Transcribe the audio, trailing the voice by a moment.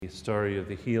The story of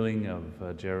the healing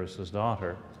of Jairus'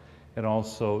 daughter, and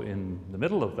also in the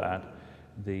middle of that,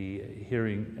 the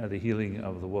healing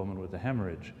of the woman with the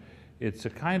hemorrhage. It's a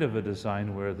kind of a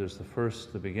design where there's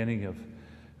the beginning of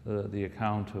the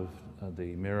account of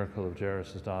the miracle of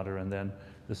Jairus' daughter, and then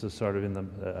this is sort of in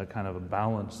a kind of a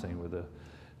balance thing where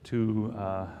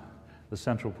the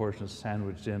central portion is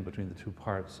sandwiched in between the two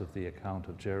parts of the account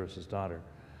of Jairus' daughter.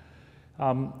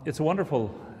 It's a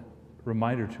wonderful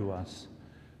reminder to us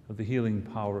of the healing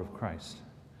power of Christ.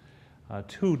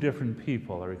 Two different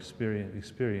people are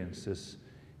experience this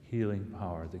healing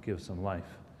power that gives them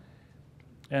life.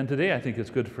 And today I think it's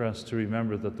good for us to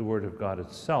remember that the Word of God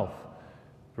itself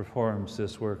performs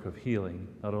this work of healing.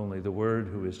 Not only the Word,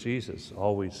 who is Jesus,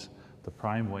 always the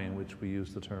prime way in which we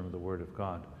use the term of the Word of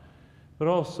God, but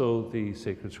also the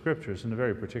sacred scriptures, in a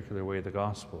very particular way, the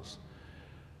Gospels.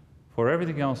 For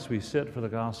everything else we sit, for the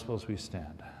Gospels we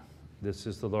stand. This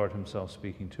is the Lord himself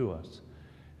speaking to us.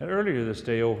 And earlier this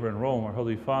day over in Rome, our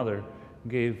Holy Father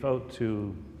gave out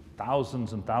to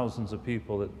thousands and thousands of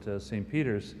people at St.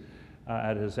 Peter's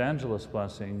at his Angelus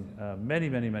blessing many,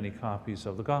 many, many copies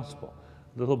of the Gospel,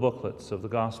 little booklets of the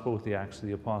Gospel with the Acts of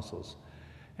the Apostles.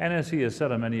 And as he has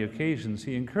said on many occasions,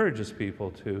 he encourages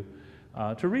people to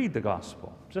read the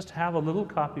Gospel. Just have a little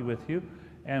copy with you,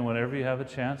 and whenever you have a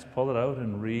chance, pull it out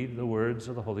and read the words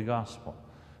of the Holy Gospel.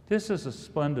 This is a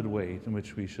splendid way in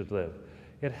which we should live.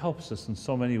 It helps us in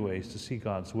so many ways to see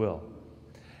God's will.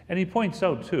 And he points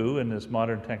out, too, in this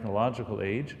modern technological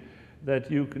age,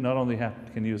 that you not only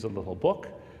can use a little book,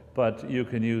 but you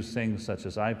can use things such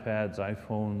as iPads,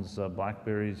 iPhones,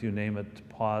 Blackberries, you name it,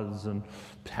 pods and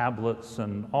tablets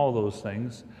and all those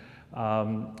things.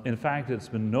 In fact, it's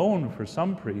been known for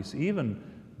some priests, even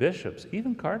bishops,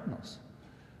 even cardinals,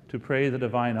 to pray the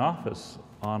divine office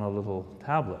on a little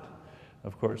tablet.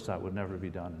 Of course, that would never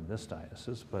be done in this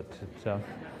diocese, but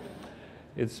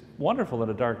it's wonderful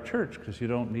in a dark church because you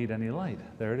don't need any light.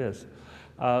 There it is.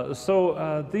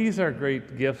 So these are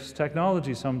great gifts.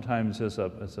 Technology sometimes is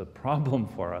a problem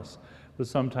for us, but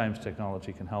sometimes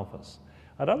technology can help us.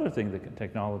 Another thing that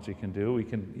technology can do,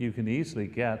 you can easily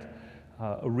get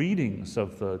readings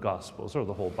of the Gospels, or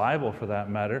the whole Bible for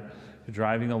that matter. If you're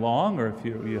driving along, or if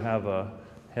you have a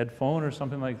headphone or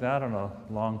something like that on a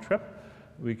long trip,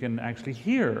 we can actually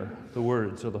hear the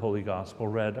words of the Holy Gospel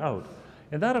read out.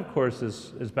 And that, of course,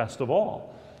 is best of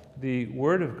all. The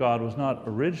Word of God was not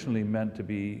originally meant to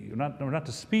be, not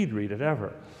to speed read it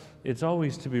ever. It's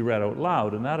always to be read out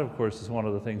loud, and that, of course, is one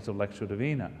of the things of Lectio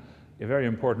Divina. A very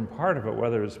important part of it,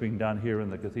 whether it's being done here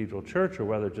in the cathedral church or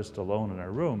whether just alone in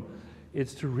our room,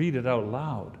 it's to read it out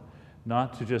loud,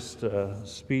 not to just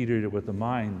speed read it with the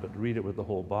mind, but read it with the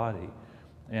whole body.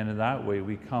 And in that way,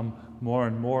 we come more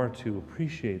and more to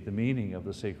appreciate the meaning of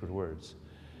the sacred words.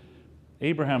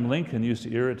 Abraham Lincoln used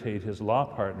to irritate his law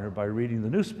partner by reading the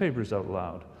newspapers out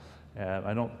loud.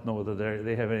 I don't know whether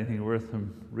they have anything worth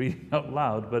him reading out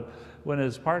loud, but when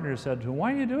his partner said to him,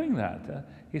 "Why are you doing that?"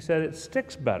 He said, "It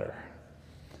sticks better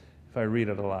if I read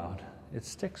it aloud. It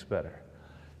sticks better."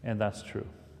 And that's true.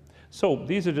 So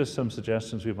these are just some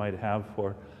suggestions we might have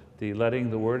for letting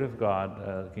the Word of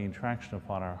God gain traction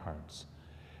upon our hearts.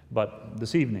 But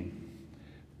this evening,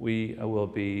 we will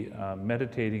be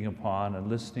meditating upon and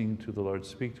listening to the Lord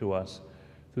speak to us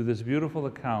through this beautiful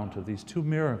account of these two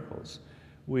miracles,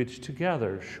 which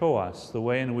together show us the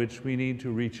way in which we need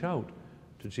to reach out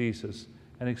to Jesus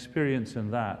and experience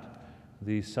in that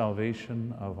the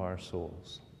salvation of our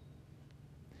souls.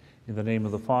 In the name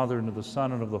of the Father, and of the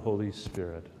Son, and of the Holy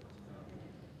Spirit.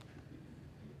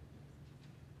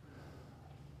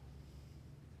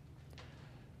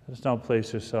 Let us now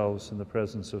place ourselves in the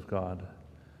presence of God.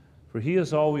 For he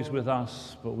is always with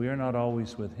us, but we are not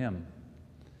always with him.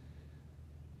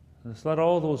 Let's let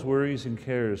all those worries and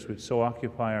cares which so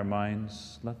occupy our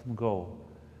minds, let them go,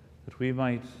 that we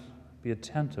might be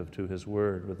attentive to his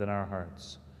word within our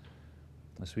hearts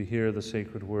as we hear the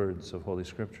sacred words of Holy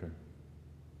Scripture.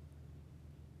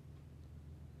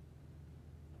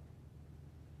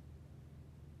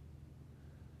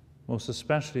 Most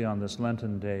especially on this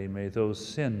Lenten day, may those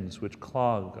sins which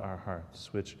clog our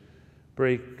hearts, which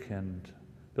break and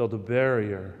build a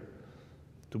barrier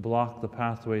to block the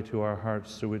pathway to our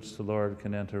hearts through which the Lord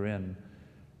can enter in,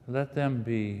 let them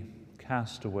be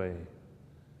cast away.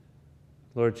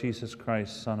 Lord Jesus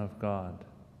Christ, Son of God,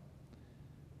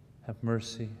 have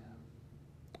mercy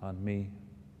on me,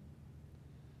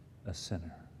 a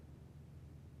sinner.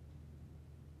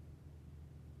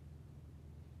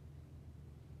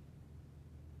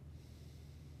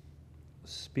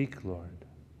 Speak, Lord.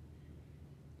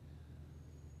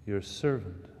 Your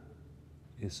servant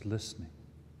is listening.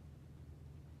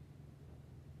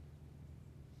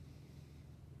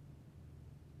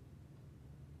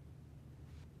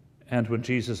 And when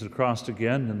Jesus had crossed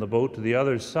again in the boat to the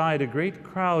other side, a great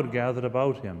crowd gathered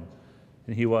about him,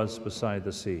 and he was beside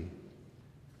the sea.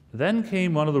 Then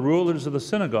came one of the rulers of the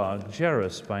synagogue,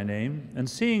 Jairus by name, and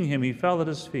seeing him, he fell at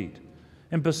his feet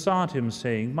and besought him,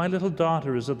 saying, "My little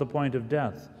daughter is at the point of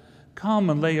death. Come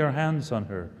and lay your hands on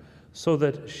her, so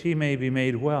that she may be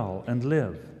made well and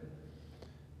live."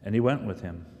 And he went with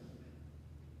him.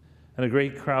 And a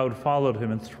great crowd followed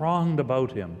him and thronged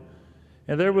about him.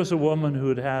 And there was a woman who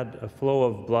had had a flow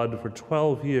of blood for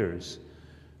 12 years,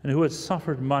 and who had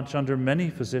suffered much under many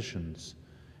physicians,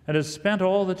 and had spent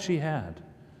all that she had,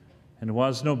 and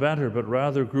was no better, but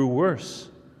rather grew worse.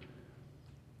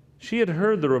 She had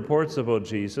heard the reports about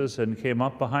Jesus, and came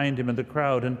up behind him in the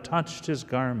crowd, and touched his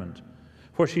garment.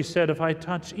 For she said, "If I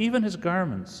touch even his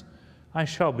garments, I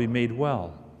shall be made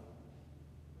well."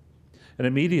 And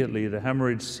immediately the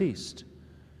hemorrhage ceased.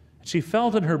 She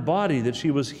felt in her body that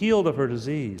she was healed of her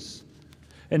disease.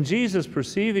 And Jesus,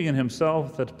 perceiving in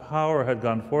himself that power had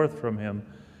gone forth from him,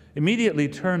 immediately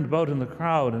turned about in the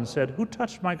crowd and said, "Who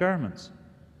touched my garments?"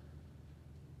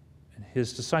 And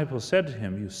his disciples said to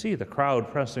him, "You see the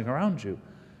crowd pressing around you,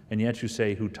 and yet you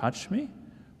say, 'Who touched me?'"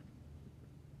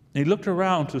 And he looked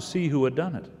around to see who had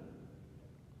done it.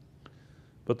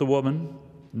 But the woman,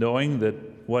 knowing that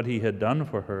what he had done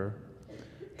for her,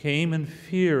 came in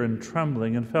fear and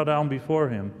trembling, and fell down before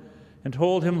him, and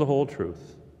told him the whole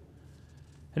truth.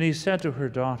 And he said to her,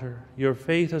 "Daughter, your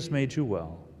faith has made you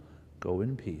well. Go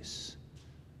in peace,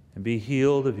 and be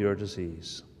healed of your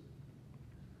disease."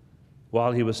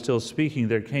 While he was still speaking,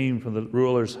 there came from the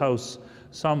ruler's house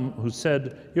some who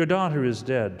said, "Your daughter is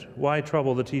dead. Why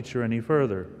trouble the teacher any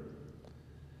further?"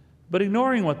 But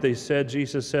ignoring what they said,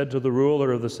 Jesus said to the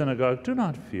ruler of the synagogue, "Do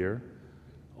not fear,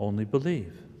 only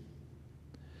believe."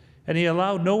 And he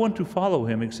allowed no one to follow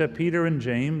him except Peter and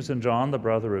James and John, the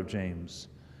brother of James.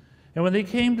 And when they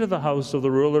came to the house of the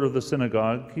ruler of the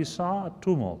synagogue, he saw a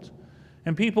tumult,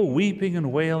 and people weeping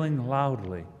and wailing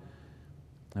loudly.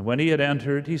 And when he had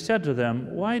entered, he said to them,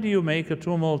 "Why do you make a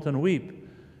tumult and weep?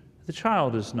 The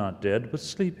child is not dead, but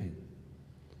sleeping."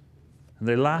 And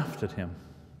they laughed at him.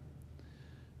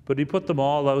 But he put them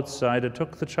all outside and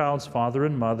took the child's father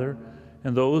and mother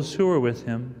and those who were with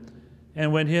him,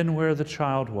 and went in where the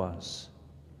child was.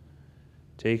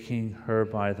 Taking her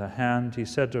by the hand, he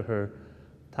said to her,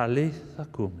 "Talitha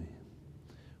cumi,"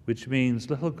 which means,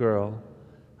 "Little girl,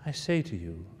 I say to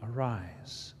you,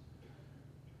 arise."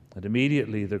 And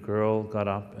immediately the girl got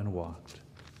up and walked.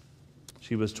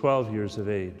 She was 12 years of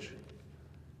age.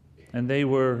 And they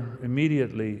were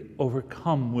immediately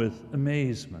overcome with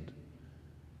amazement.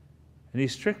 And he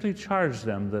strictly charged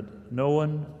them that no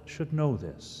one should know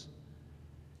this,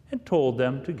 and told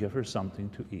them to give her something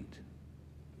to eat.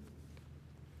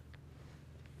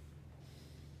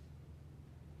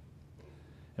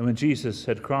 And when Jesus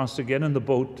had crossed again in the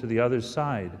boat to the other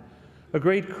side, a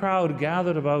great crowd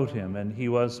gathered about him, and he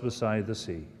was beside the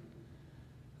sea.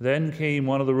 Then came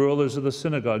one of the rulers of the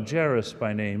synagogue, Jairus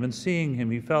by name, and seeing him,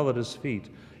 he fell at his feet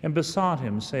and besought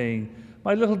him, saying,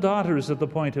 "My little daughter is at the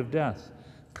point of death.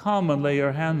 Come and lay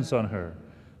your hands on her,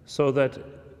 so that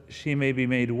she may be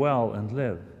made well and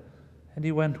live." And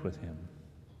he went with him.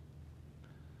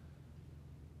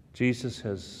 Jesus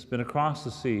has been across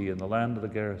the sea in the land of the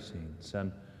Gerasenes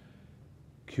and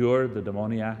cured the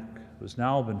demoniac, who has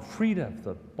now been freed of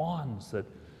the bonds that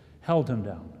held him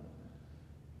down.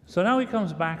 So now he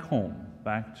comes back home,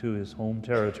 back to his home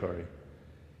territory.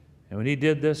 And when he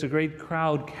did this, a great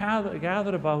crowd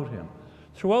gathered about him.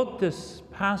 Throughout this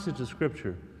passage of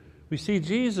Scripture, we see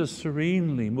Jesus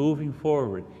serenely moving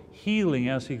forward, healing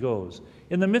as he goes,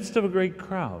 in the midst of a great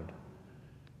crowd.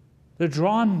 They're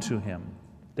drawn to him.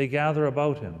 They gather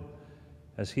about him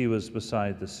as he was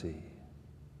beside the sea.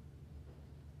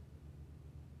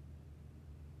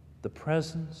 The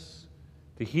presence,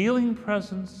 the healing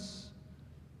presence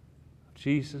of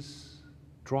Jesus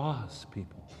draws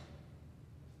people.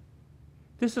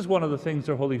 This is one of the things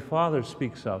our Holy Father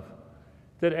speaks of,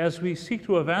 that as we seek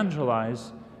to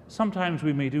evangelize, sometimes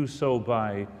we may do so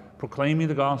by proclaiming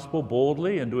the gospel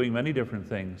boldly and doing many different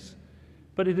things.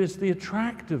 But it is the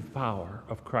attractive power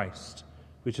of Christ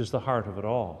which is the heart of it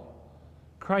all.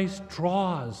 Christ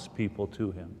draws people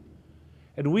to him.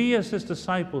 And we as his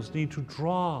disciples need to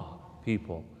draw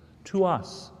people to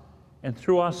us and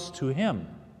through us to him.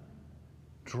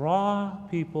 Draw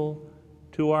people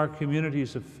to our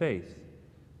communities of faith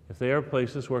if they are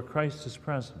places where Christ is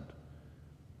present.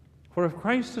 For if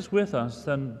Christ is with us,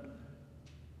 then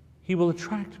he will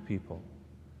attract people.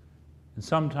 And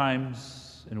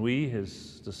sometimes, and we,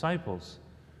 his disciples,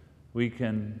 we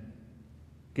can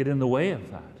get in the way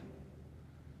of that.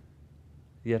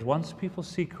 Yet once people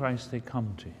see Christ, they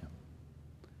come to him.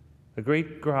 A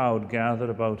great crowd gathered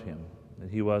about him,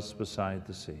 and he was beside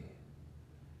the sea.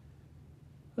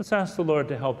 Let's ask the Lord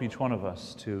to help each one of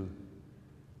us to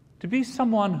be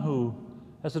someone who,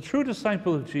 as a true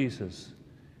disciple of Jesus,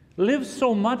 lives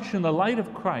so much in the light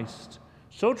of Christ,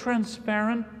 so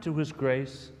transparent to his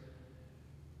grace,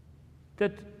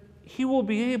 that he will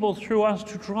be able through us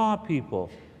to draw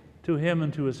people to him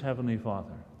and to his heavenly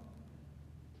Father.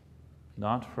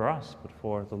 Not for us, but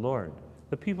for the Lord,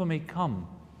 that people may come.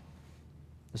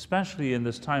 Especially in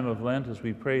this time of Lent, as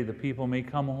we pray, the people may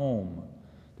come home.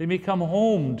 They may come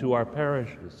home to our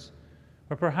parishes,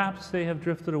 or perhaps they have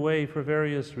drifted away for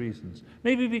various reasons.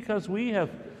 Maybe because we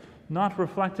have not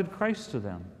reflected Christ to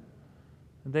them,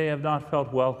 and they have not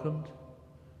felt welcomed.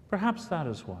 Perhaps that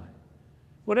is why.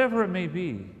 Whatever it may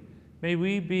be, may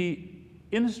we be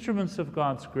instruments of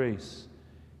God's grace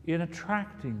in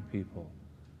attracting people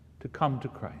to come to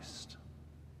Christ.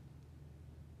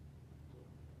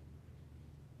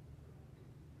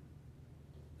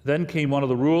 Then came one of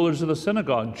the rulers of the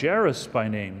synagogue, Jairus by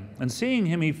name, and seeing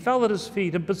him, he fell at his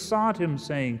feet and besought him,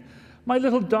 saying, "My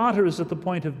little daughter is at the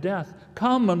point of death.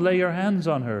 Come and lay your hands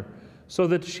on her, so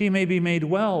that she may be made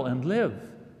well and live."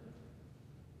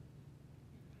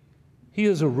 He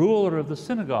is a ruler of the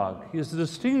synagogue. He is a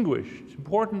distinguished,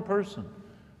 important person,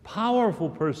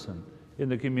 powerful person in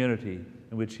the community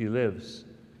in which he lives.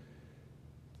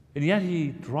 And yet he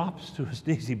drops to his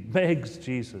knees. He begs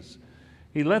Jesus.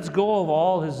 He lets go of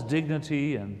all his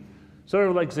dignity, and sort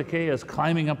of like Zacchaeus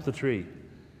climbing up the tree,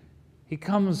 he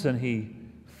comes and he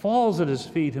falls at his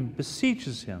feet and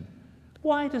beseeches him.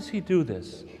 Why does he do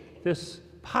this? This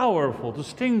powerful,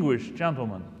 distinguished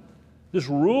gentleman, this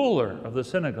ruler of the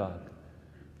synagogue,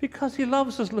 because he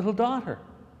loves his little daughter.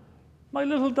 My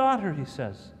little daughter, he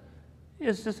says,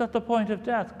 is just at the point of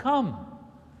death. Come.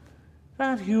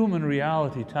 That human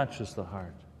reality touches the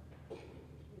heart.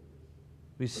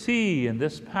 We see in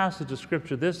this passage of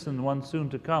Scripture, this and one soon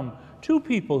to come, two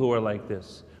people who are like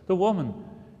this. The woman,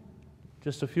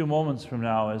 just a few moments from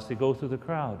now as they go through the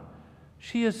crowd,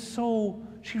 she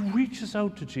reaches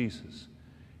out to Jesus.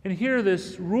 And here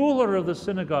this ruler of the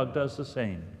synagogue does the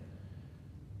same.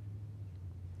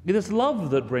 It is love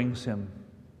that brings him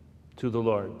to the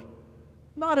Lord.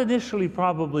 Not initially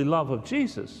probably love of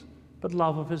Jesus, but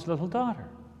love of his little daughter.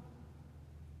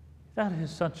 That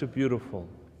is such a beautiful,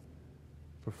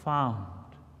 profound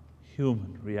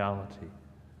human reality.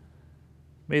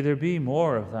 May there be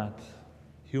more of that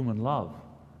human love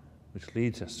which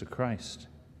leads us to Christ.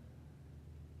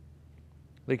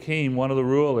 They came, one of the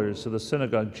rulers of the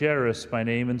synagogue, Jairus by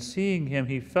name, and seeing him,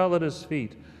 he fell at his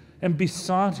feet and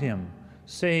besought him,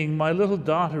 saying, "My little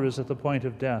daughter is at the point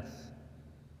of death.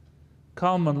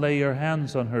 Come and lay your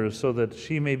hands on her so that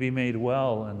she may be made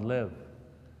well and live."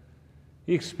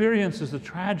 He experiences the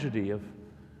tragedy of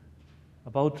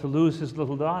about to lose his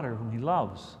little daughter whom he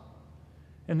loves.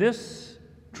 And this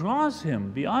draws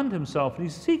him beyond himself, and he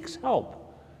seeks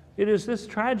help. It is this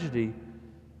tragedy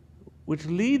which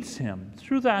leads him.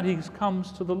 Through that, he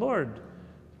comes to the Lord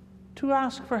to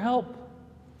ask for help.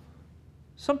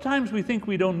 Sometimes we think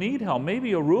we don't need help.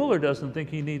 Maybe a ruler doesn't think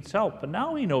he needs help, but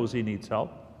now he knows he needs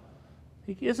help.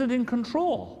 He isn't in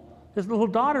control. His little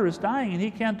daughter is dying, and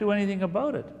he can't do anything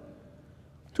about it.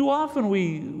 Too often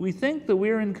we think that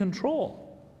we're in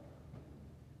control,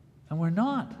 and we're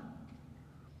not.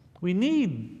 We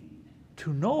need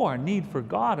to know our need for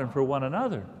God and for one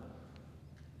another.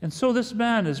 And so this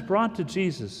man is brought to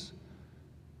Jesus.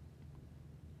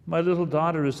 "My little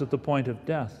daughter is at the point of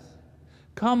death.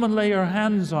 Come and lay your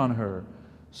hands on her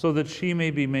so that she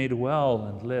may be made well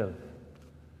and live."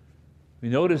 We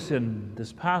notice in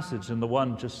this passage and the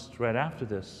one just right after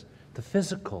this, the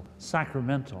physical,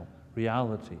 sacramental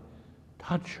reality.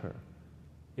 Touch her.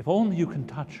 If only you can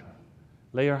touch her.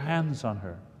 Lay your hands on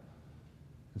her.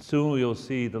 And soon you'll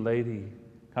see the lady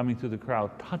coming through the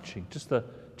crowd, touching just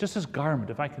his garment.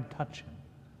 If I can touch him,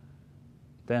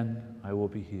 then I will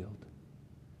be healed.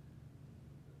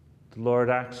 The Lord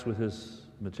acts with his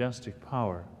majestic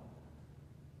power,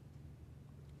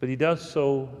 but he does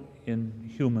so in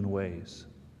human ways.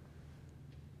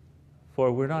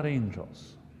 For we're not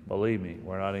angels. Believe me,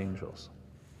 we're not angels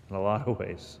in a lot of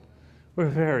ways. We're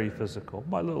very physical.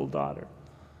 My little daughter.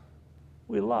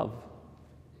 We love.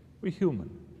 We're human.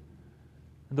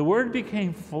 And the Word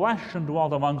became flesh and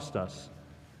dwelt amongst us.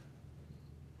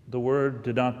 The Word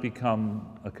did not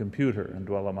become a computer and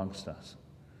dwell amongst us.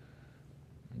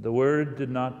 The Word did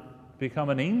not become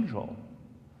an angel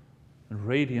and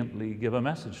radiantly give a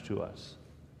message to us.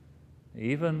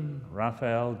 Even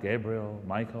Raphael, Gabriel,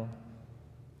 Michael,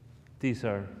 these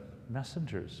are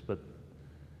messengers, but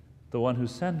the one who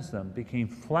sends them, became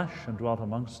flesh and dwelt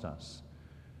amongst us,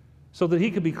 so that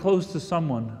he could be close to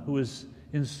someone who is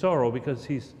in sorrow because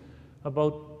he's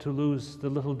about to lose the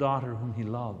little daughter whom he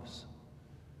loves.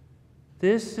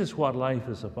 This is what life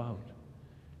is about,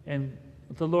 and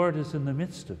the Lord is in the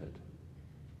midst of it.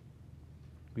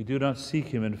 We do not seek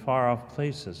him in far-off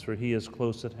places, for he is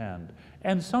close at hand.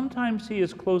 And sometimes he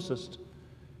is closest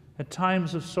at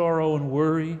times of sorrow and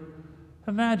worry.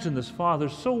 Imagine this father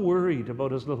so worried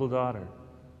about his little daughter.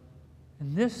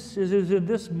 And this is in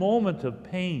this moment of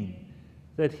pain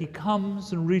that he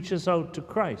comes and reaches out to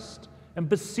Christ and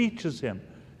beseeches him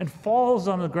and falls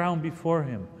on the ground before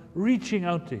him, reaching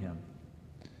out to him.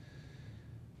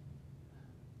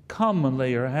 Come and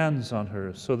lay your hands on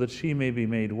her so that she may be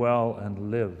made well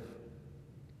and live.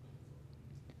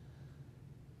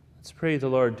 Let's pray the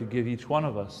Lord to give each one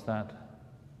of us that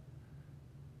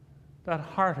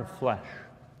heart of flesh,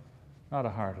 not a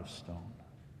heart of stone.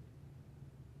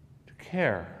 To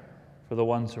care for the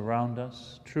ones around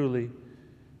us, truly,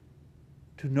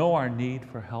 to know our need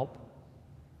for help,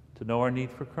 to know our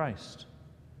need for Christ,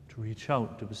 to reach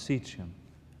out, to beseech him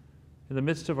in the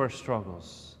midst of our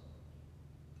struggles,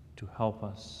 to help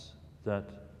us that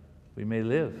we may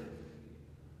live,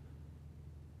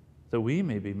 that we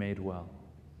may be made well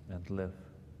and live.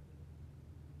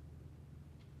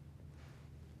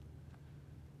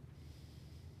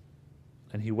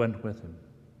 And he went with him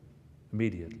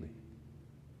immediately.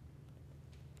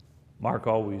 Mark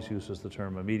always uses the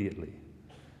term immediately.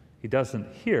 He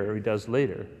doesn't here, he does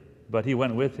later, but he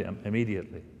went with him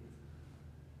immediately.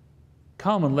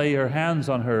 Come and lay your hands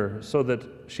on her so that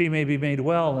she may be made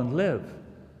well and live.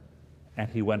 And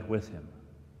he went with him.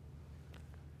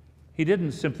 He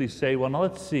didn't simply say, well, now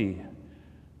let's see.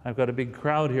 I've got a big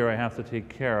crowd here I have to take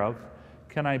care of.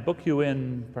 Can I book you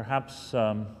in perhaps,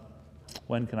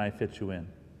 when can I fit you in?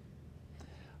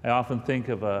 I often think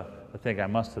of a thing, I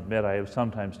must admit, I have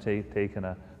sometimes taken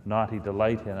a naughty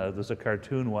delight in it. There's a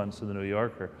cartoon once in the New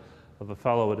Yorker of a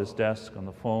fellow at his desk on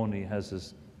the phone. He has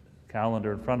his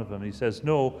calendar in front of him, and he says,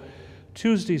 no,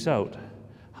 Tuesday's out.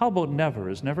 How about never?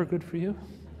 Is never good for you?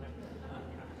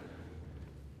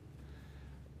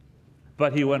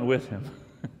 But he went with him.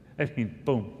 I mean,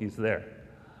 boom, he's there.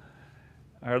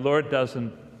 Our Lord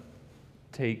doesn't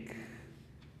take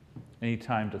any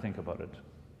time to think about it.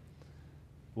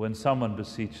 When someone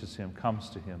beseeches him, comes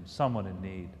to him, someone in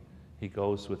need, he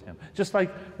goes with him. Just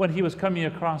like when he was coming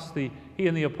across he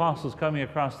and the apostles coming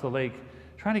across the lake,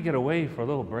 trying to get away for a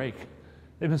little break.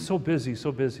 They've been so busy,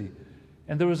 so busy.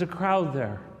 And there was a crowd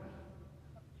there,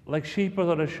 like sheep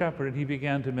without a shepherd, and he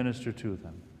began to minister to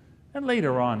them. And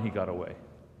later on, he got away.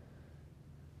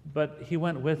 But he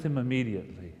went with him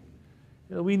immediately.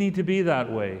 We need to be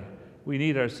that way. We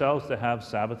need ourselves to have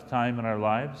Sabbath time in our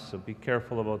lives, so be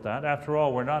careful about that. After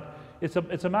all,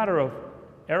 it's a matter of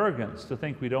arrogance to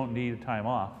think we don't need time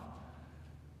off.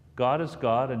 God is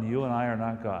God, and you and I are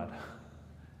not God.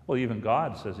 Well, even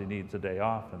God says he needs a day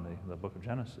off in the book of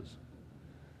Genesis.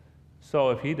 So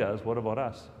if he does, what about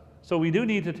us? So we do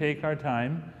need to take our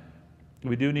time.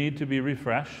 We do need to be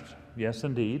refreshed. Yes,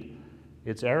 indeed.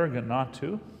 It's arrogant not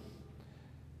to.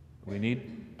 We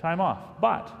need time off.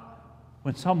 But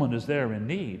when someone is there in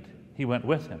need, he went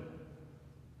with him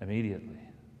immediately.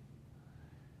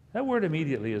 That word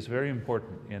immediately is very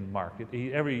important in Mark.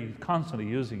 He's constantly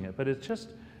using it, but it's just,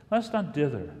 let's not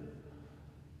dither.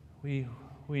 We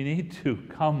need to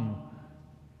come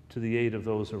to the aid of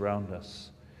those around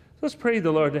us. Let's pray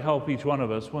the Lord to help each one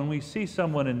of us when we see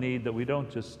someone in need, that we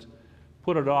don't just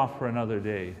put it off for another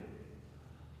day,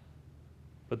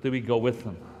 but that we go with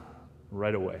them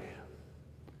right away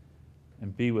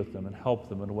and be with them and help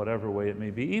them in whatever way it may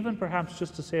be, even perhaps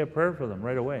just to say a prayer for them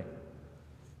right away.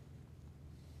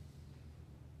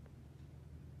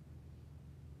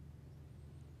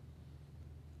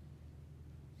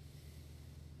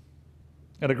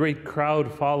 And a great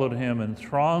crowd followed him and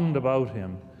thronged about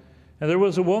him. And there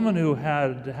was a woman who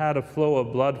had had a flow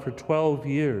of blood for 12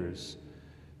 years,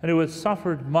 and who had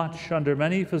suffered much under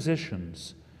many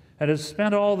physicians, and had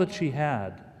spent all that she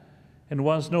had, and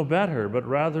was no better, but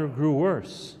rather grew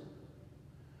worse.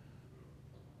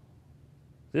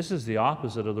 This is the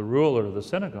opposite of the ruler of the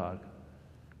synagogue.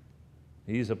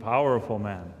 He's a powerful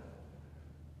man.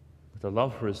 But the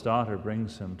love for his daughter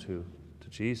brings him to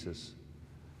Jesus.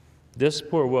 This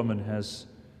poor woman is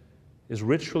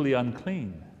ritually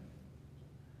unclean,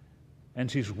 and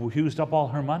she's used up all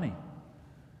her money.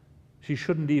 She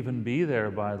shouldn't even be there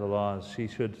by the laws. She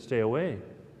should stay away.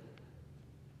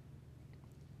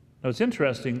 Now it's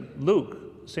interesting,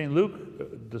 St.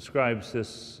 Luke describes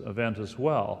this event as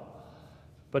well,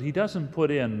 but he doesn't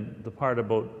put in the part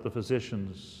about the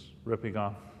physicians ripping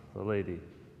off the lady.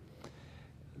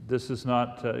 This is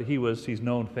not, he's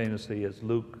known famously as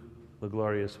Luke, the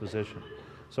glorious physician.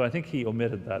 So I think he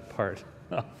omitted that part.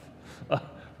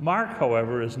 Mark,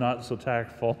 however, is not so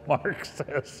tactful. Mark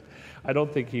says, I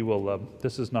don't think he will,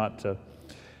 this will not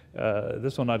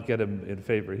get him in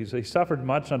favor. He suffered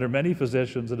much under many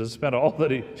physicians and has spent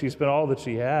she spent all that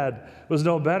she had, was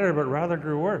no better, but rather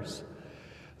grew worse.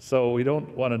 So we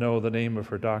don't want to know the name of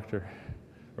her doctor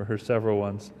or her several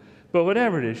ones. But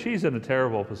whatever it is, she's in a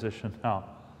terrible position now.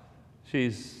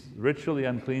 She's ritually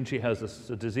unclean. She has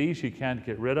a disease she can't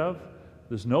get rid of.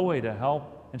 There's no way to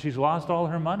help, and she's lost all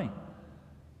her money.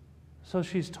 So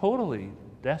she's totally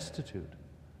destitute.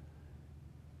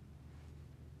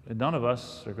 And none of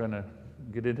us are going to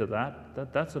get into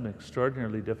that. That's an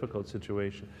extraordinarily difficult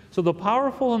situation. So the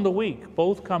powerful and the weak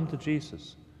both come to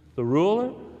Jesus. The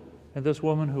ruler and this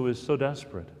woman who is so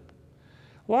desperate.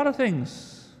 A lot of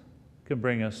things can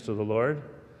bring us to the Lord,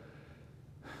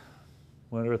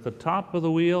 whether at the top of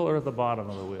the wheel or at the bottom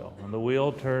of the wheel. And the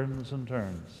wheel turns and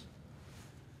turns.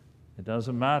 It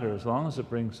doesn't matter as long as it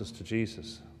brings us to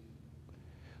Jesus.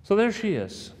 So there she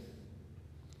is.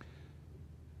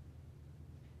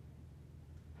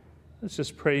 Let's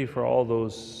just pray for all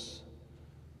those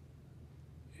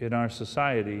in our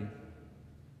society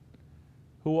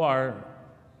who are,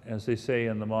 as they say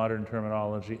in the modern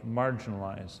terminology,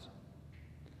 marginalized,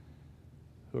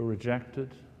 who are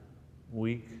rejected,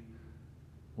 weak,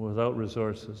 without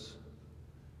resources,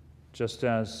 just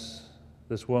as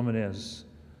this woman is,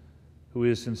 who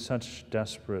is in such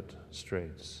desperate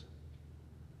straits.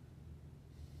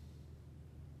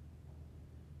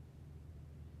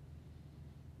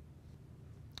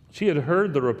 She had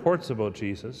heard the reports about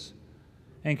Jesus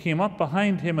and came up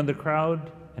behind him in the crowd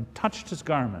and touched his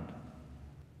garment.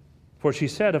 For she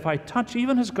said, if I touch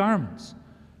even his garments,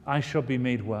 I shall be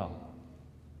made well.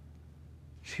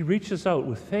 She reaches out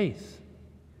with faith.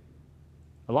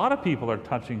 A lot of people are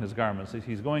touching his garments.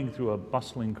 He's going through a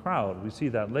bustling crowd. We see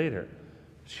that later.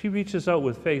 She reaches out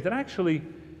with faith. And actually,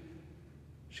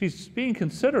 she's being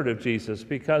considerate of Jesus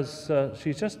because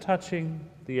she's just touching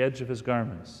the edge of his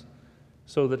garments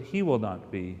so that he will not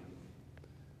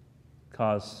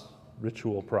cause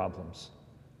ritual problems.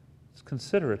 It's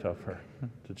considerate of her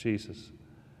to Jesus.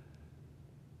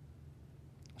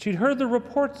 She'd heard the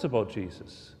reports about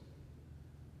Jesus.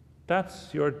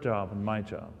 That's your job and my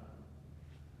job,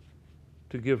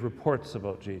 to give reports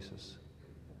about Jesus,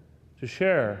 to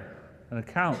share an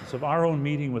account of our own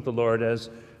meeting with the Lord, as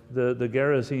the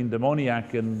Gerasene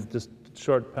demoniac in just a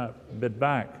short bit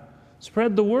back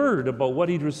spread the word about what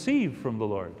he'd received from the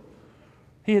Lord.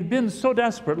 He had been so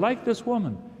desperate, like this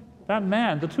woman, that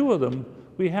man, the two of them.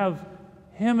 We have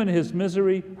him in his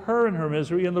misery, her in her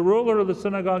misery, and the ruler of the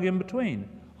synagogue in between.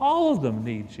 All of them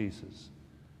need Jesus.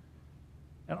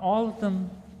 And all of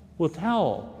them will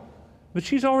tell. But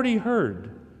she's already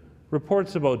heard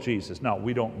reports about Jesus. Now,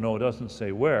 we don't know, it doesn't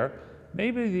say where.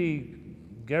 Maybe the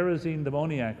Gerasene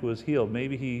demoniac who was healed,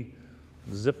 maybe he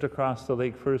zipped across the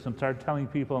lake first and started telling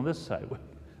people on this side. Well,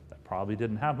 that probably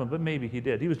didn't happen, but maybe he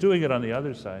did. He was doing it on the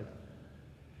other side.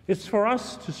 It's for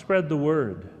us to spread the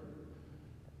word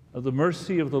of the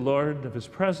mercy of the Lord, of his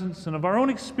presence, and of our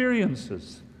own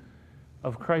experiences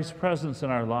of Christ's presence in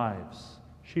our lives.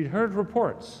 She'd heard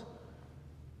reports,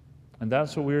 and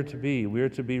that's what we're to be. We're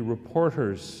to be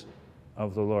reporters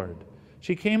of the Lord.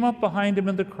 She came up behind him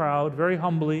in the crowd very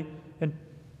humbly and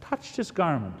touched his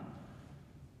garment.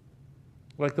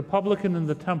 Like the publican in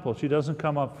the temple, she doesn't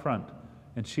come up front,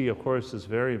 and she, of course, is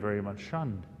very, very much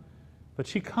shunned. But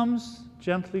she comes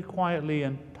gently, quietly,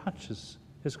 and touches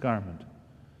his garment.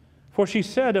 For she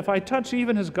said, if I touch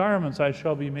even his garments, I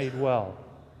shall be made well.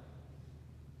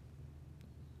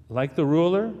 Like the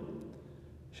ruler,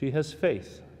 she has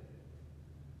faith.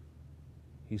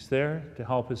 He's there to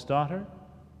help his daughter.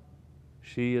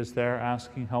 She is there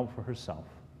asking help for herself.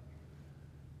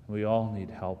 We all need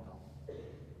help.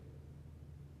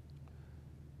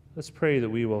 Let's pray that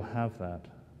we will have that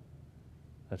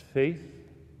faith,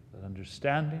 that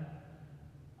understanding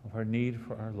of our need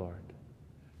for our Lord,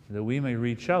 and that we may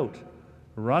reach out,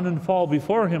 run and fall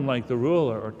before him like the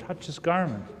ruler, or touch his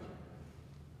garment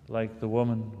like the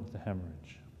woman with the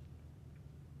hemorrhage.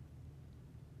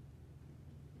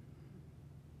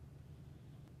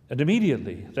 And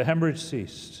immediately the hemorrhage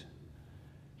ceased,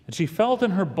 and she felt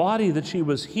in her body that she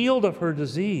was healed of her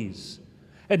disease.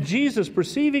 And Jesus,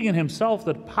 perceiving in himself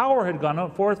that power had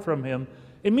gone forth from him,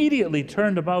 immediately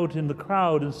turned about in the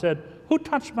crowd and said, who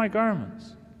touched my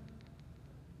garments?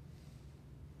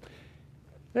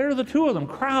 There are the two of them,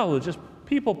 crowds, just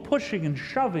people pushing and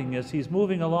shoving as he's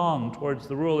moving along towards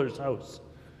the ruler's house.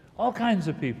 all kinds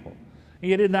of people.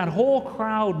 And yet in that whole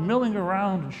crowd milling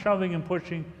around and shoving and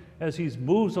pushing as he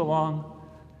moves along,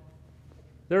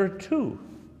 there are two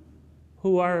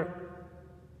who are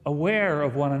aware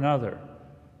of one another.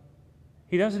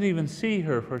 He doesn't even see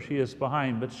her, for she is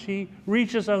behind, but she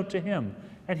reaches out to him,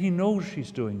 and he knows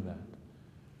she's doing that.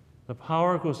 The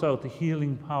power goes out, the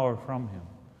healing power from him.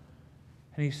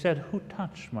 And he said, "Who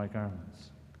touched my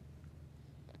garments?"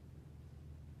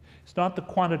 It's not the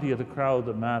quantity of the crowd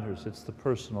that matters, it's the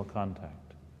personal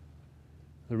contact,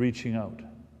 the reaching out.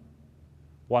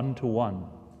 One to one,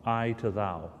 I to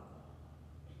thou.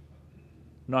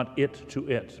 Not it to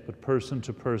it, but person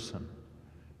to person.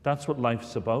 That's what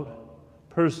life's about.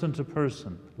 Person to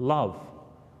person, love,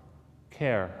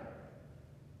 care.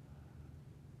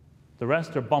 The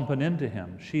rest are bumping into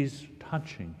him. She's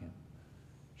touching him.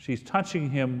 She's touching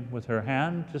him with her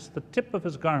hand, just the tip of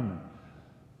his garment.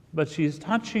 But she's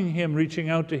touching him, reaching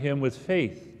out to him with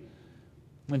faith.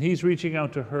 And he's reaching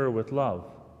out to her with love.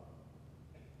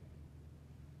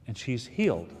 And she's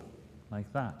healed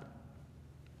like that.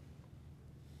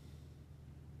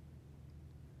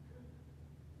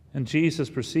 And Jesus,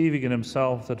 perceiving in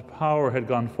himself that power had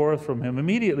gone forth from him,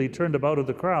 immediately turned about of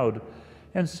the crowd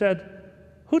and said,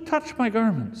 "Who touched my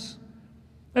garments?"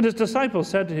 And his disciples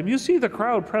said to him, "You see the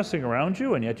crowd pressing around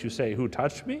you, and yet you say, 'Who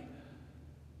touched me?'"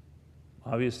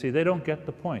 Obviously, they don't get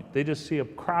the point. They just see a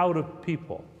crowd of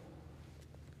people.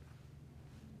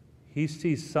 He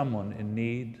sees someone in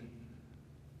need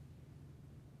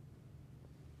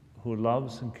who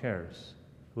loves and cares,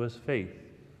 who has faith,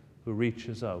 who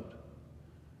reaches out.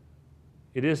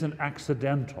 It isn't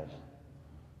accidental,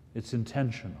 it's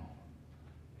intentional.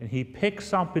 And he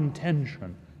picks up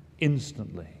intention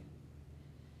instantly.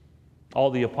 All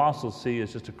the apostles see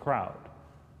is just a crowd,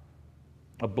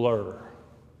 a blur.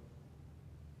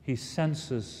 He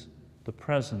senses the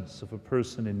presence of a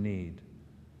person in need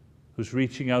who's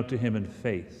reaching out to him in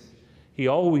faith. He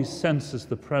always senses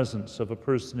the presence of a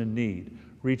person in need,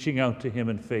 reaching out to him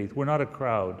in faith. We're not a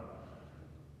crowd.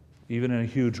 Even in a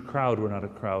huge crowd, we're not a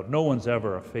crowd. No one's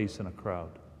ever a face in a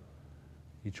crowd.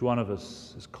 Each one of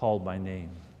us is called by name.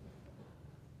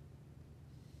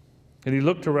 And he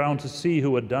looked around to see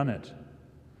who had done it.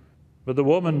 But the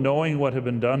woman, knowing what had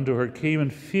been done to her, came in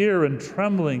fear and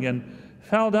trembling and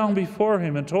fell down before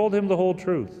him and told him the whole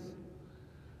truth.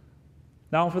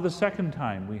 Now for the second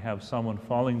time, we have someone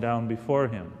falling down before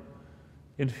him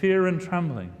in fear and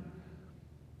trembling.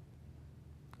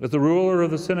 As the ruler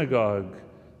of the synagogue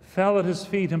fell at his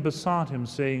feet and besought him,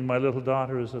 saying, "My little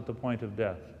daughter is at the point of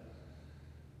death."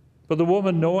 But the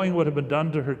woman, knowing what had been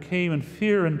done to her, came in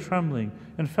fear and trembling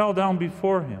and fell down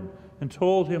before him and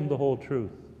told him the whole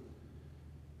truth.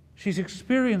 She's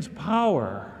experienced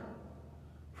power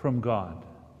from God.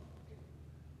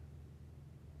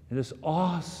 And this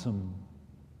awesome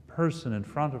person in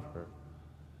front of her,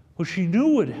 who she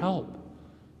knew would help,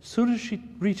 as soon as she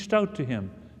reached out to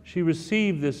him, she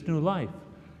received this new life.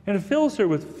 And it fills her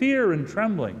with fear and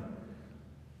trembling.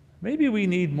 Maybe we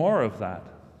need more of that.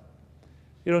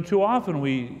 You know, too often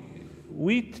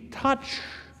we touch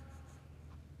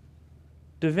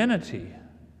divinity,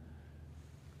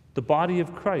 the body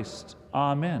of Christ.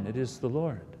 Amen. It is the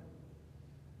Lord.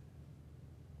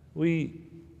 We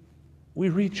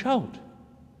reach out.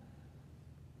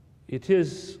 It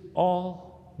is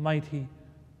Almighty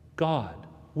God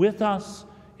with us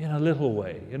in a little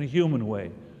way, in a human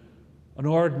way, an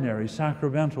ordinary,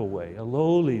 sacramental way, a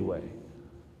lowly way,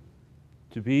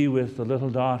 to be with the little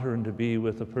daughter and to be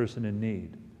with a person in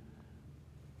need.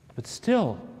 But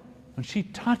still, when she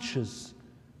touches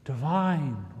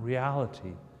divine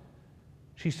reality,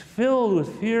 she's filled with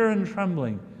fear and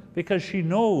trembling because she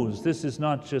knows this is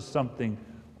not just something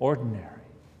ordinary.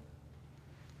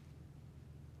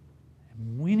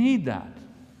 And we need that.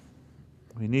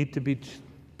 We need to be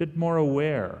a bit more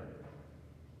aware.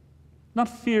 Not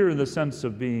fear in the sense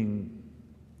of being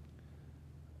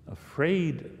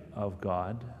afraid of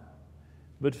God,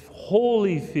 but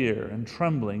holy fear and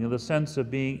trembling in the sense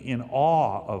of being in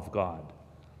awe of God.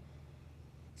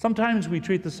 Sometimes we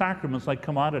treat the sacraments like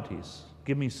commodities.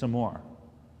 Give me some more.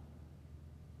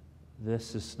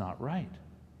 This is not right.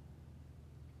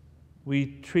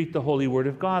 We treat the Holy Word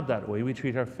of God that way. We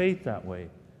treat our faith that way.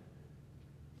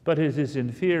 But it is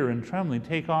in fear and trembling.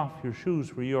 Take off your shoes,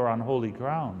 for you are on holy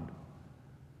ground.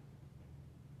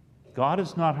 God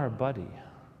is not our buddy.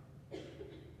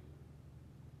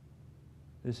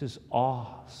 This is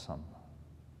awesome.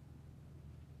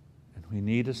 And we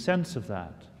need a sense of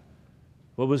that.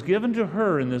 What was given to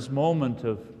her in this moment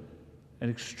of an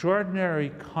extraordinary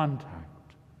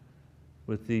contact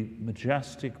with the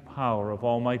majestic power of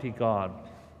Almighty God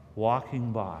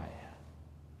walking by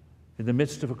in the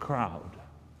midst of a crowd.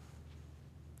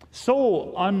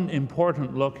 So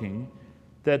unimportant looking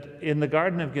that in the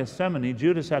Garden of Gethsemane,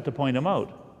 Judas had to point him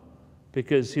out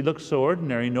because he looked so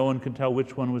ordinary, no one could tell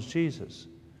which one was Jesus.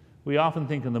 We often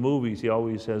think in the movies, he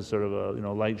always has sort of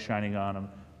a light shining on him.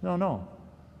 No.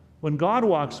 When God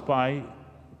walks by,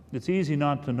 it's easy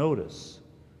not to notice.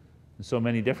 In so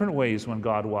many different ways, when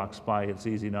God walks by, it's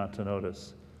easy not to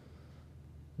notice.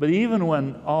 But even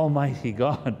when Almighty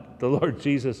God, the Lord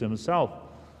Jesus himself,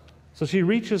 so she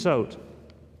reaches out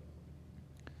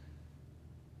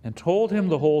and told him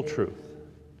the whole truth.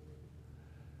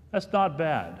 That's not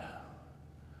bad.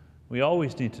 We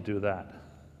always need to do that.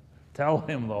 Tell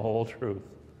him the whole truth.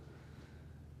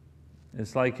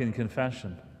 It's like in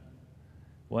confession.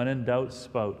 When in doubt,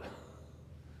 spout.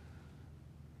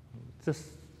 Just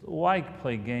why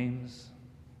play games?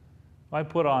 Why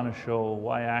put on a show?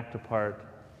 Why act a part?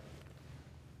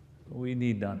 We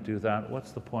need not do that.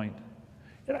 What's the point?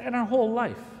 In our whole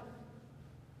life,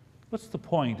 what's the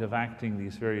point of acting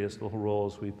these various little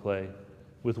roles we play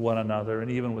with one another and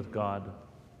even with God?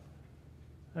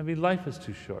 I mean, life is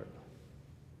too short.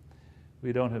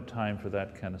 We don't have time for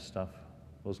that kind of stuff,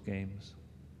 those games.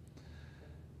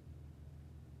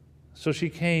 So she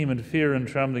came in fear and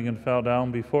trembling and fell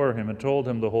down before him and told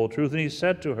him the whole truth. And he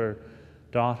said to her,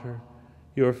 "Daughter,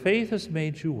 your faith has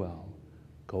made you well.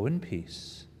 Go in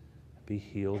peace and be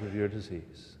healed of your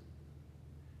disease."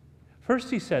 First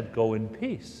he said, "Go in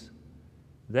peace."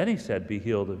 Then he said, "Be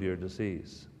healed of your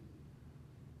disease."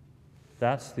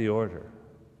 That's the order.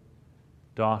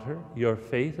 Daughter, your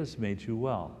faith has made you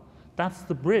well. That's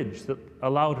the bridge that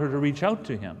allowed her to reach out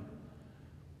to him.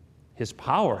 His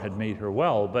power had made her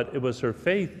well, but it was her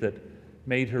faith that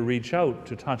made her reach out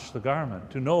to touch the garment,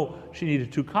 to know she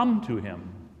needed to come to him.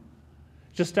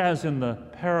 Just as in the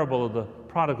parable of the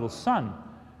prodigal son,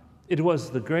 it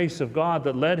was the grace of God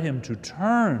that led him to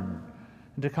turn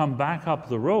and to come back up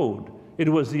the road. It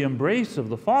was the embrace of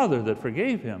the Father that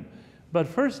forgave him. But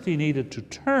first he needed to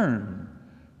turn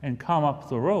and come up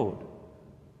the road.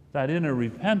 That inner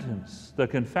repentance, the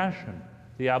confession,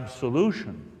 the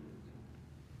absolution.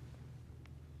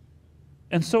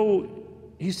 And so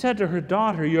he said to her,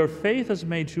 "Daughter, your faith has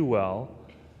made you well.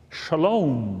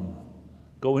 Shalom,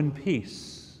 go in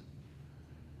peace."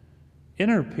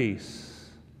 Inner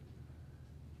peace,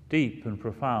 deep and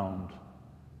profound,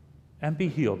 and be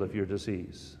healed of your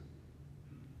disease.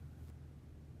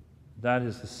 That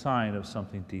is the sign of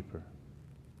something deeper.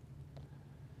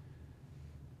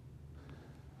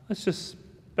 Let's just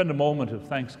spend a moment of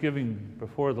thanksgiving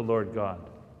before the Lord God.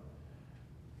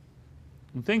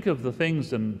 And think of the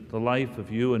things in the life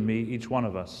of you and me, each one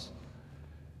of us,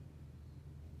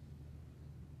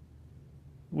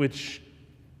 which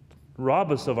rob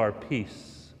us of our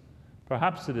peace.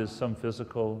 Perhaps it is some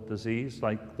physical disease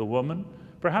like the woman.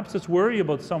 Perhaps it's worry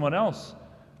about someone else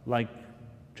like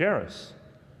Jairus.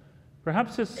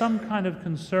 Perhaps it's some kind of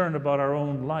concern about our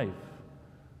own life.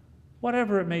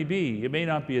 Whatever it may be, it may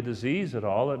not be a disease at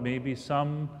all. It may be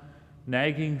some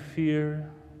nagging fear,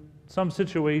 some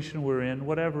situation we're in,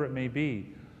 whatever it may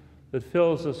be, that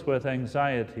fills us with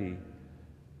anxiety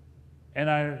and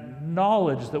our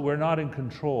knowledge that we're not in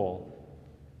control.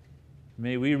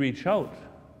 May we reach out,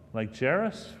 like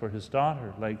Jairus for his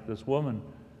daughter, like this woman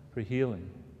for healing,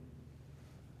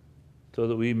 so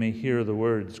that we may hear the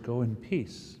words, "Go in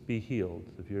peace, be healed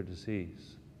of your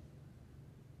disease."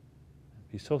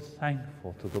 Be so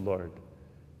thankful to the Lord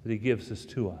that he gives this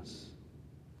to us.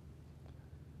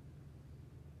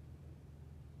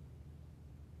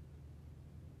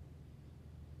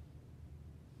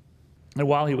 And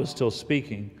while he was still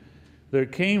speaking, there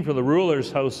came from the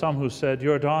ruler's house some who said,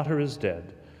 "Your daughter is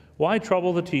dead. Why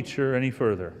trouble the teacher any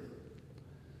further?"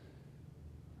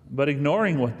 But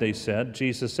ignoring what they said,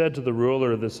 Jesus said to the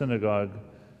ruler of the synagogue,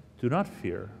 "Do not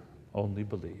fear, only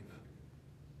believe."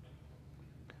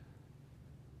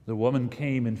 The woman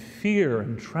came in fear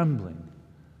and trembling.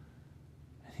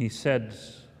 He said,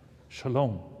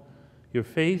 "Shalom, your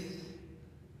faith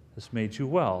has made you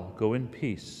well. Go in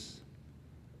peace."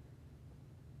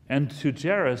 And to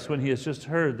Jairus, when he has just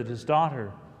heard that his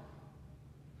daughter,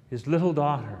 his little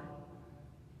daughter,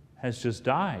 has just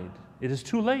died, it is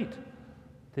too late.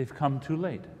 They've come too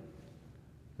late.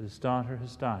 His daughter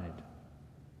has died.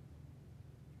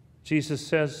 Jesus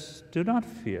says, "Do not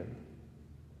fear,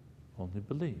 only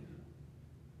believe."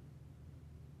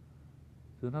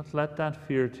 Do not let that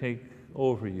fear take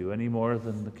over you any more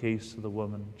than the case of the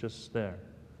woman just there.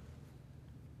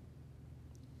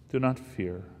 Do not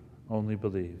fear, only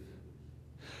believe.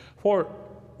 For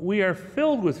we are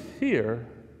filled with fear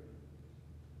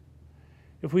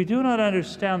if we do not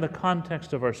understand the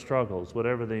context of our struggles,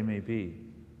 whatever they may be,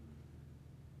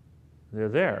 they're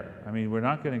there. I mean, we're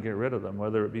not going to get rid of them,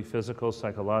 whether it be physical,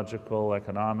 psychological,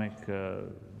 economic,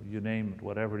 you name it,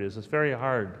 whatever it is. It's very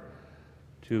hard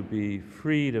to be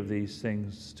freed of these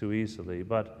things too easily.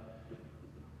 But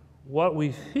what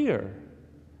we fear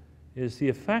is the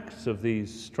effects of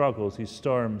these struggles, these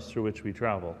storms through which we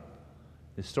travel,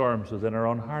 these storms within our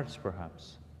own hearts,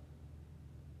 perhaps.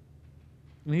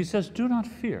 And he says, do not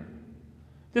fear.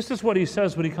 This is what he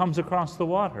says when he comes across the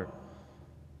water.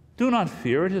 Do not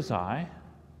fear, it is I.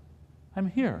 I'm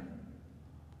here.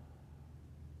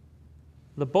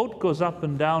 The boat goes up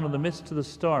and down in the midst of the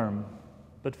storm,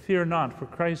 but fear not, for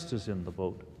Christ is in the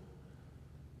boat.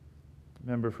 I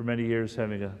remember for many years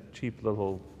having a cheap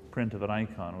little print of an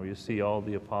icon where you see all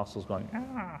the apostles going,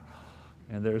 ah,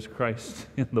 and there's Christ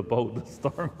in the boat, the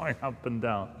storm going up and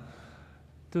down.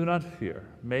 Do not fear.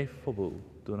 Me phobu,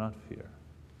 do not fear.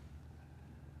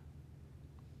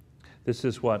 This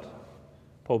is what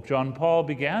Pope John Paul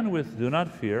began with, do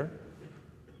not fear,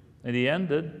 and he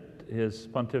ended his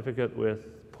pontificate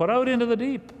with, put out into the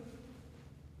deep.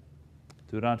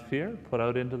 Do not fear, put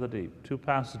out into the deep. Two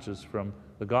passages from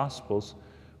the Gospels,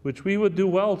 which we would do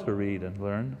well to read and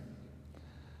learn.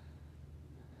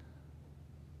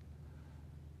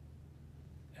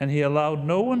 And he allowed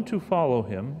no one to follow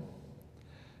him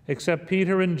except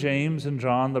Peter and James and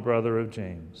John, the brother of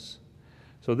James.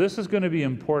 So this is going to be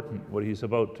important, what he's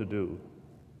about to do.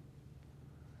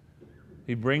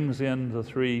 He brings in the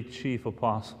three chief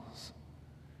apostles.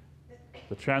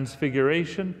 The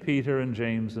Transfiguration, Peter and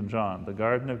James and John. The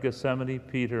Garden of Gethsemane,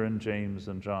 Peter and James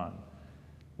and John.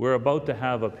 We're about to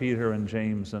have a Peter and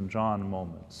James and John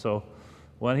moment. So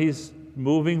when he's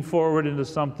moving forward into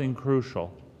something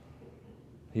crucial,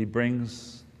 he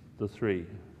brings the three.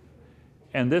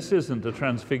 And this isn't the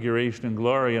transfiguration and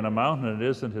glory in a mountain. It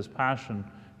isn't his passion,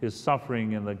 his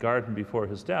suffering in the garden before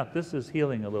his death. This is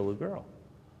healing a little girl.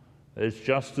 It's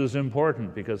just as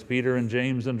important because Peter and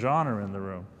James and John are in the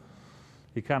room.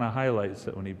 He kind of highlights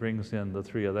it when he brings in the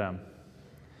three of them.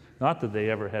 Not that they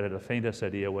ever had the faintest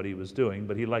idea what he was doing,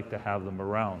 but he liked to have them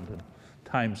around in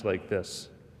times like this.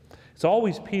 It's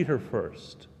always Peter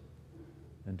first,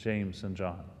 and James and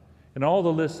John. In all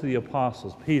the lists of the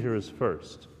apostles, Peter is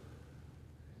first.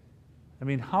 I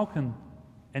mean, how can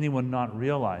anyone not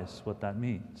realize what that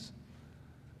means?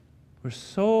 We're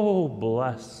so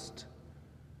blessed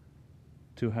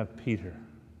to have Peter,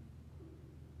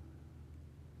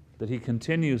 that he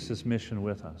continues his mission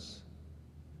with us.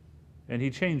 And he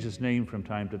changes name from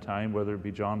time to time, whether it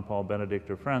be John, Paul,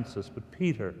 Benedict, or Francis, but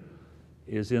Peter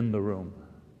is in the room.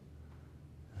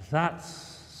 That's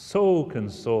so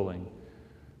consoling,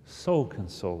 so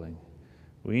consoling.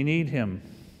 We need him.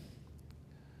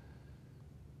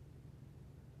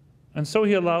 And so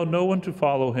he allowed no one to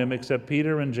follow him except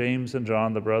Peter and James and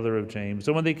John, the brother of James.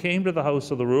 And when they came to the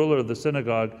house of the ruler of the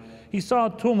synagogue, he saw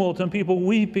a tumult and people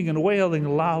weeping and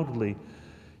wailing loudly.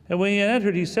 And when he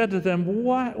entered, he said to them,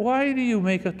 Why do you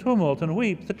make a tumult and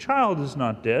weep? The child is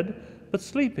not dead, but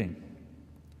sleeping.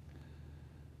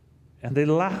 And they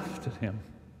laughed at him.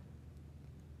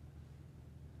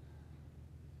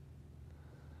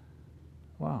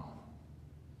 Wow.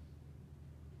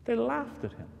 They laughed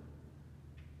at him.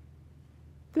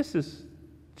 This is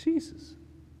Jesus,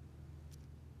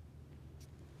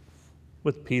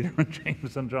 with Peter and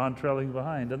James and John trailing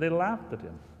behind, and they laughed at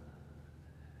him.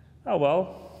 Oh,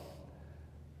 well,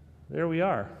 there we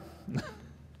are.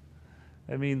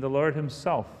 I mean, the Lord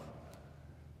himself,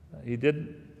 he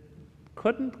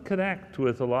couldn't connect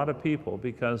with a lot of people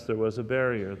because there was a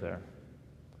barrier there.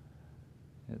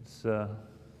 It's,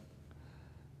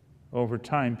 over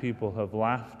time, people have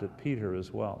laughed at Peter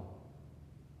as well.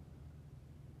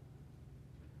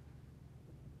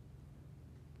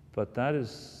 But that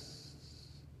is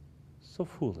so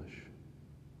foolish.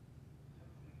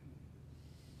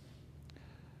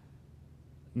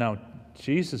 Now,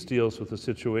 Jesus deals with the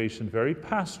situation very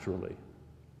pastorally.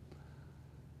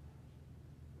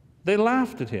 They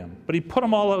laughed at him, but he put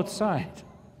them all outside.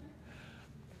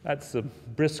 That's a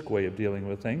brisk way of dealing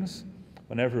with things.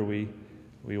 Whenever we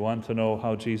want to know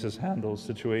how Jesus handles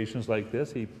situations like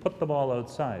this, he put them all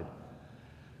outside.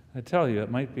 I tell you,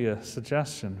 it might be a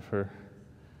suggestion for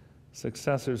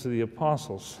successors of the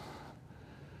apostles.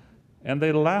 And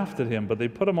they laughed at him, but they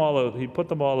put them all out. He put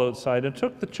them all outside and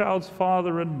took the child's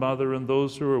father and mother and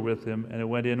those who were with him, and it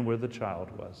went in where the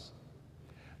child was.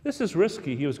 This is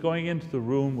risky. He was going into the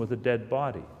room with a dead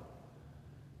body.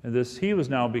 And he was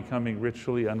now becoming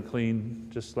ritually unclean,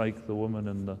 just like the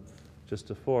woman just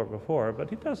before, but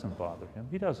he doesn't bother him.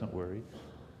 He doesn't worry.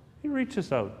 He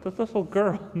reaches out. The little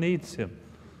girl needs him.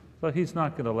 So he's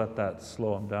not going to let that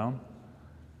slow him down.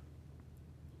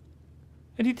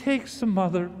 And he takes the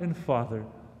mother and father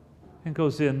and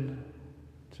goes in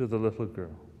to the little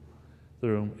girl, the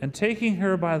room, and taking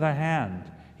her by the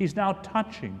hand, he's now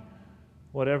touching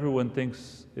what everyone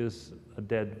thinks is a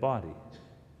dead body.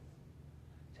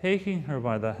 Taking her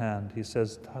by the hand, he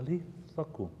says, Talitha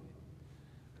kumi.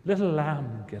 Little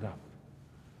lamb, get up.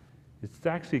 It's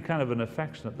actually kind of an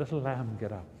affectionate, little lamb,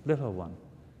 get up. Little one,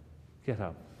 get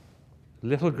up.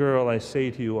 Little girl, I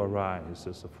say to you, arise,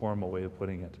 is a formal way of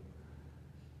putting it.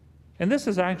 And this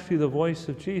is actually the voice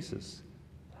of Jesus.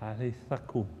 Talitha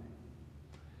kumi.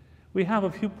 We have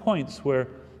a few points where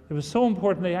it was so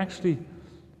important they actually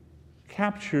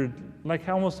captured, like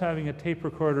almost having a tape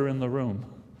recorder in the room.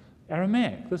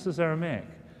 Aramaic, this is Aramaic.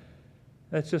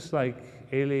 That's just like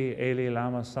Eli, Eli,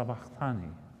 lama sabachthani.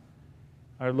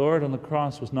 Our Lord on the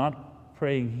cross was not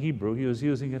praying Hebrew, he was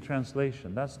using a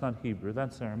translation. That's not Hebrew,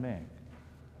 that's Aramaic.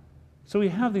 So we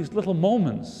have these little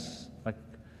moments like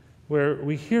where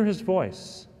we hear his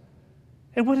voice.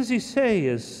 And what does he say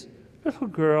is, little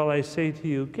girl, I say to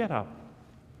you, get up,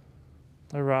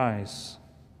 arise.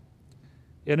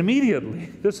 And immediately,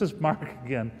 this is Mark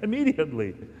again,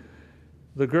 immediately,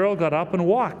 the girl got up and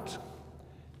walked.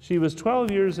 She was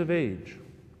 12 years of age.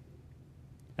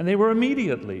 And they were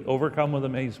immediately overcome with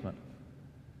amazement.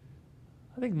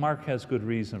 I think Mark has good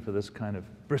reason for this kind of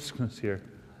briskness here.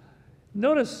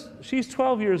 Notice, she's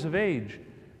 12 years of age.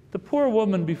 The poor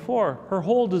woman before, her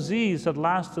whole disease had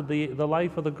lasted the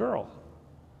life of the girl.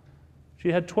 She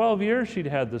had 12 years she'd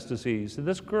had this disease. And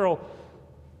this girl,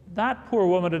 that poor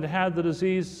woman had had the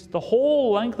disease the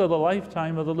whole length of the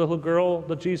lifetime of the little girl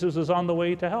that Jesus is on the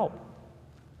way to help.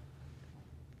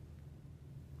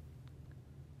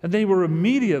 And they were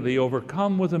immediately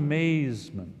overcome with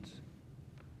amazement.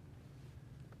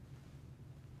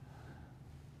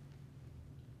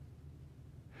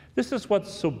 This is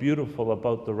what's so beautiful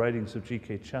about the writings of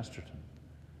G.K. Chesterton.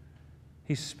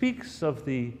 He speaks of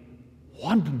the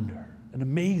wonder and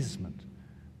amazement,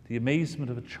 the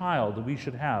amazement of a child that we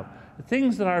should have, the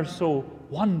things that are so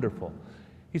wonderful.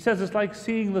 He says it's like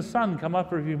seeing the sun come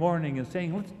up every morning and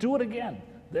saying, let's do it again.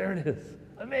 There it is.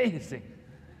 Amazing.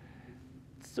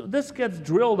 So this gets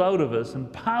drilled out of us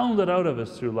and pounded out of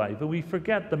us through life, and we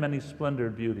forget the many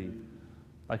splendored beauty.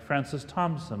 Like Francis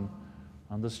Thompson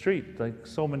on the street, like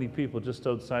so many people just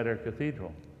outside our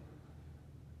cathedral,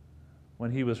 when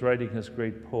he was writing his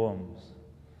great poems,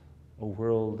 O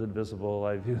world invisible,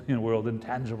 I view thee, world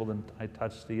intangible, and I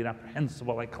touch thee,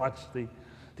 inapprehensible, I clutch thee.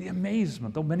 The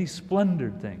amazement, the many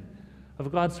splendored thing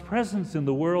of God's presence in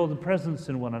the world and presence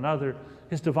in one another,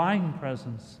 his divine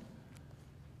presence.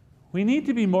 We need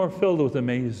to be more filled with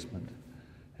amazement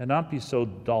and not be so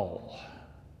dull.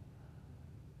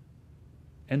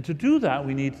 And to do that,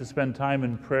 we need to spend time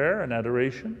in prayer and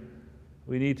adoration.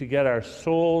 We need to get our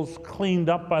souls cleaned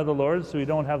up by the Lord so we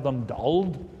don't have them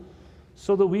dulled,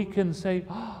 so that we can say,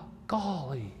 oh,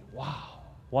 golly, wow,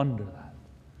 wonder that.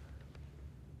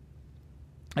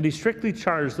 And he strictly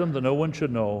charged them that no one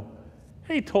should know,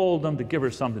 and he told them to give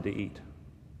her something to eat.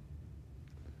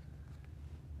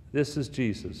 This is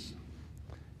Jesus.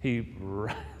 She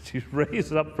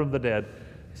raised up from the dead.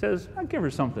 He says, I'll give her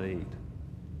something to eat.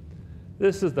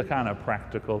 This is the kind of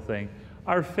practical thing.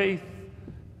 Our faith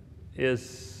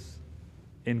is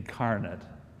incarnate.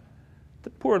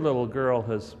 The poor little girl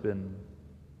has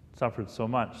suffered so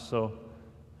much, so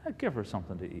I'll give her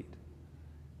something to eat.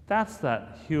 That's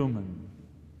that human,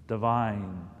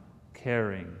 divine,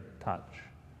 caring touch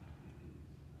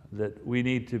that we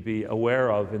need to be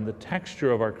aware of in the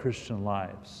texture of our Christian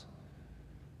lives.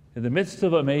 In the midst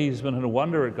of amazement and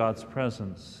wonder at God's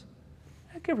presence,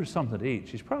 give her something to eat.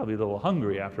 She's probably a little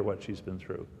hungry after what she's been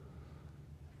through.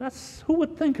 Who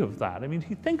would think of that? I mean,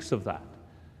 he thinks of that.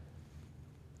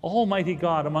 Almighty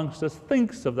God amongst us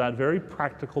thinks of that very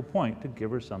practical point, to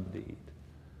give her something to eat.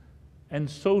 And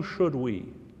so should we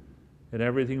in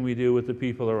everything we do with the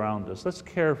people around us. Let's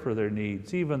care for their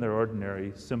needs, even their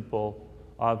ordinary, simple,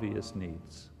 obvious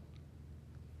needs.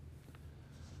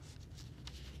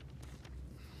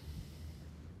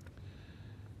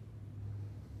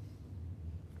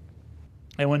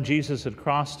 And when Jesus had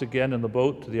crossed again in the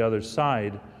boat to the other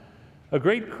side, a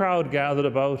great crowd gathered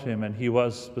about him, and he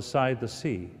was beside the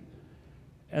sea.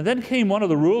 And then came one of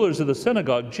the rulers of the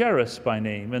synagogue, Jairus by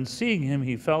name, and seeing him,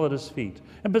 he fell at his feet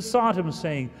and besought him,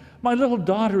 saying, My little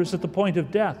daughter is at the point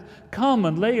of death. Come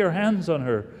and lay your hands on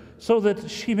her, so that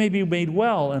she may be made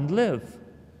well and live.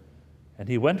 And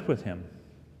he went with him.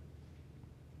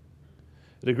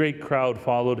 And a great crowd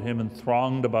followed him and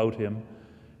thronged about him.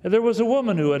 And there was a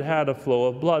woman who had had a flow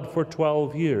of blood for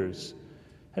 12 years.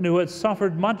 and who had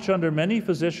suffered much under many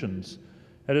physicians,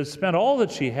 and had spent all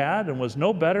that she had, and was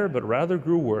no better, but rather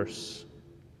grew worse.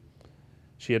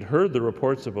 She had heard the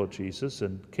reports about Jesus,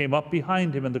 and came up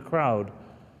behind him in the crowd,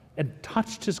 and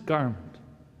touched his garment.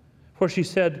 For she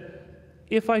said,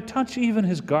 "If I touch even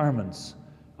his garments,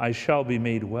 I shall be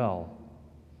made well."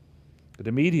 But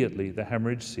immediately the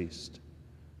hemorrhage ceased.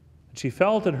 And she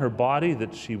felt in her body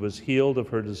that she was healed of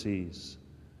her disease.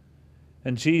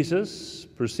 And Jesus,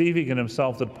 perceiving in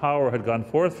himself that power had gone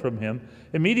forth from him,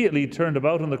 immediately turned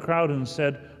about in the crowd and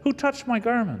said, "Who touched my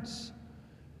garments?"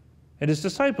 And his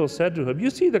disciples said to him, "You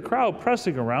see the crowd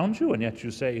pressing around you, and yet you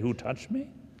say, 'Who touched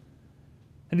me?'"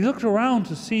 And he looked around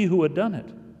to see who had done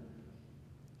it.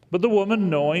 But the woman,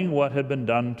 knowing what had been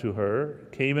done to her,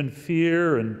 came in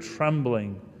fear and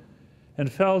trembling,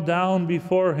 and fell down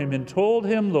before him and told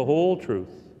him the whole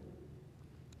truth.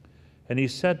 And he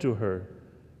said to her,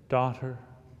 "Daughter,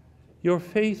 your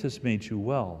faith has made you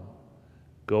well.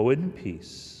 Go in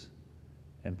peace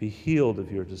and be healed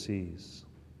of your disease."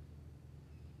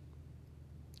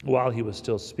 While he was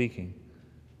still speaking,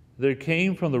 there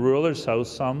came from the ruler's house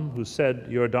some who said,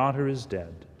 "Your daughter is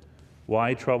dead.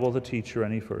 Why trouble the teacher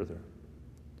any further?"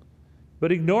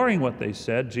 But ignoring what they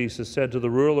said, Jesus said to the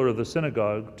ruler of the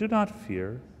synagogue, "Do not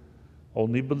fear,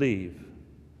 only believe."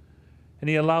 And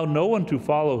he allowed no one to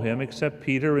follow him except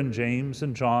Peter and James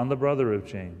and John, the brother of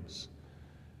James.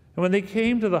 And when they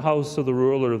came to the house of the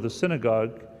ruler of the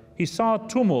synagogue, he saw a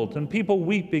tumult and people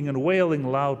weeping and wailing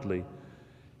loudly.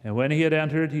 And when he had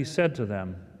entered, he said to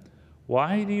them,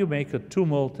 "Why do you make a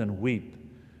tumult and weep?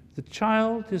 The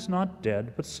child is not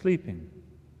dead, but sleeping."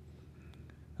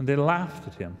 And they laughed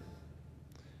at him.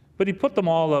 But he put them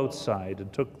all outside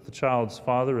and took the child's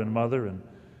father and mother and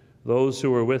those who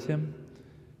were with him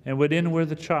and went in where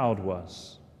the child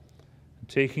was. And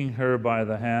taking her by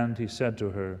the hand, he said to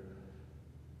her,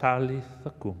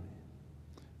 "Talitha cumi,"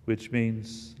 which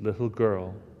means, "Little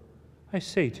girl, I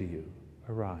say to you,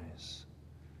 arise."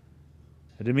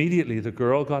 And immediately the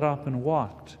girl got up and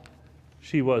walked.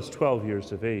 She was 12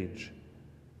 years of age.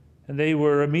 And they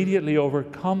were immediately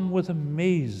overcome with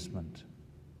amazement.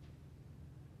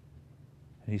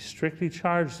 And he strictly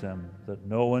charged them that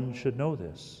no one should know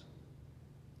this,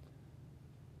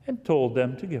 and told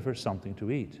them to give her something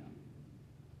to eat.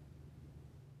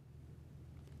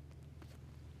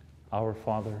 Our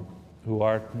Father, who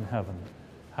art in heaven,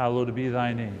 hallowed be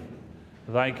thy name.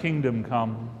 Thy kingdom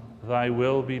come, thy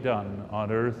will be done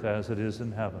on earth as it is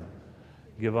in heaven.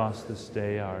 Give us this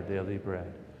day our daily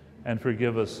bread, and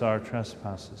forgive us our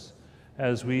trespasses,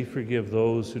 as we forgive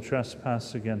those who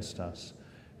trespass against us.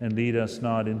 And lead us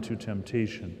not into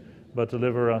temptation, but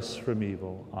deliver us from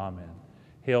evil. Amen.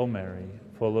 Hail Mary,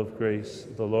 full of grace,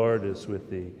 the Lord is with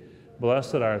thee.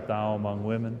 Blessed art thou among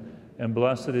women, and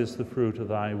blessed is the fruit of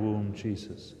thy womb,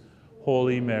 Jesus.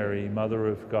 Holy Mary, Mother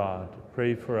of God,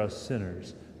 pray for us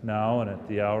sinners, now and at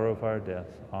the hour of our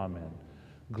death. Amen.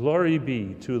 Glory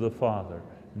be to the Father,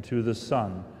 and to the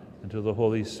Son, and to the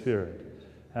Holy Spirit,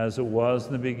 as it was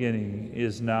in the beginning,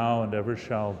 is now, and ever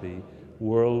shall be,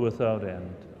 world without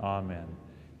end. Amen.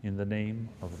 In the name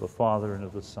of the Father, and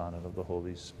of the Son, and of the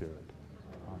Holy Spirit.